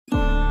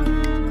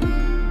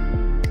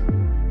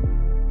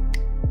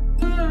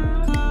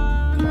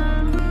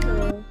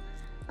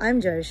I'm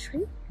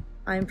Jayashree.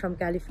 I'm from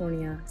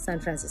California,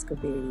 San Francisco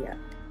Bay Area.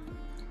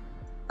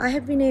 I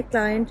have been a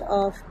client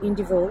of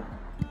IndyVogue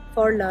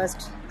for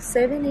last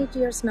 7-8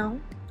 years now,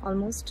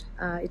 almost.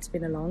 It's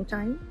been a long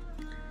time.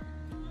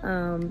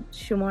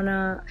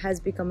 Shumona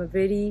has become a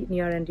very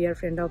near and dear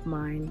friend of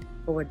mine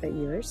over the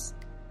years.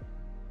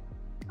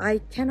 I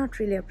cannot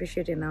really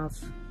appreciate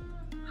enough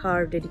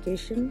her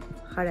dedication,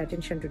 her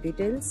attention to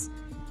details,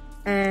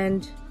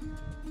 and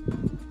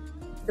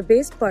the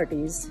best part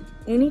is,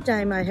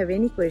 anytime I have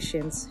any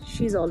questions,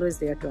 she's always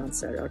there to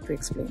answer or to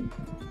explain,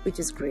 which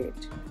is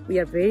great. We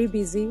are very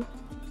busy.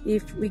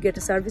 If we get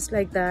a service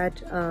like that,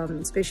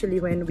 especially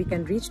when we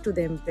can reach to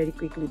them very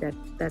quickly,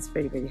 that's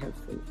very, very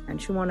helpful. And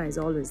Shumona is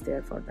always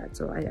there for that,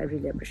 so I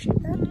really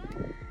appreciate that.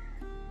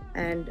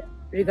 And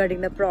regarding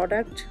the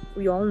product,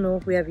 we all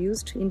know, we have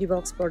used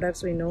IndyVogue's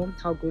products, we know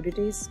how good it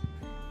is.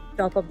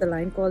 Top of the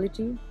line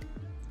quality,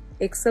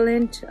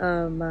 excellent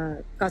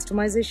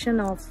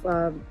customization of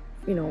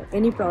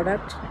any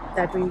product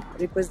that we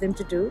request them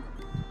to do.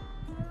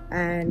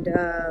 And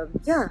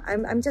yeah,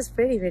 I'm just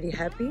very, very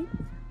happy.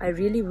 I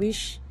really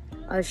wish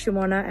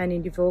Shumona and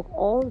IndyVogue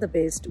all the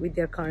best with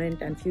their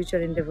current and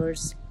future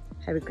endeavors.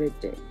 Have a great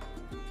day.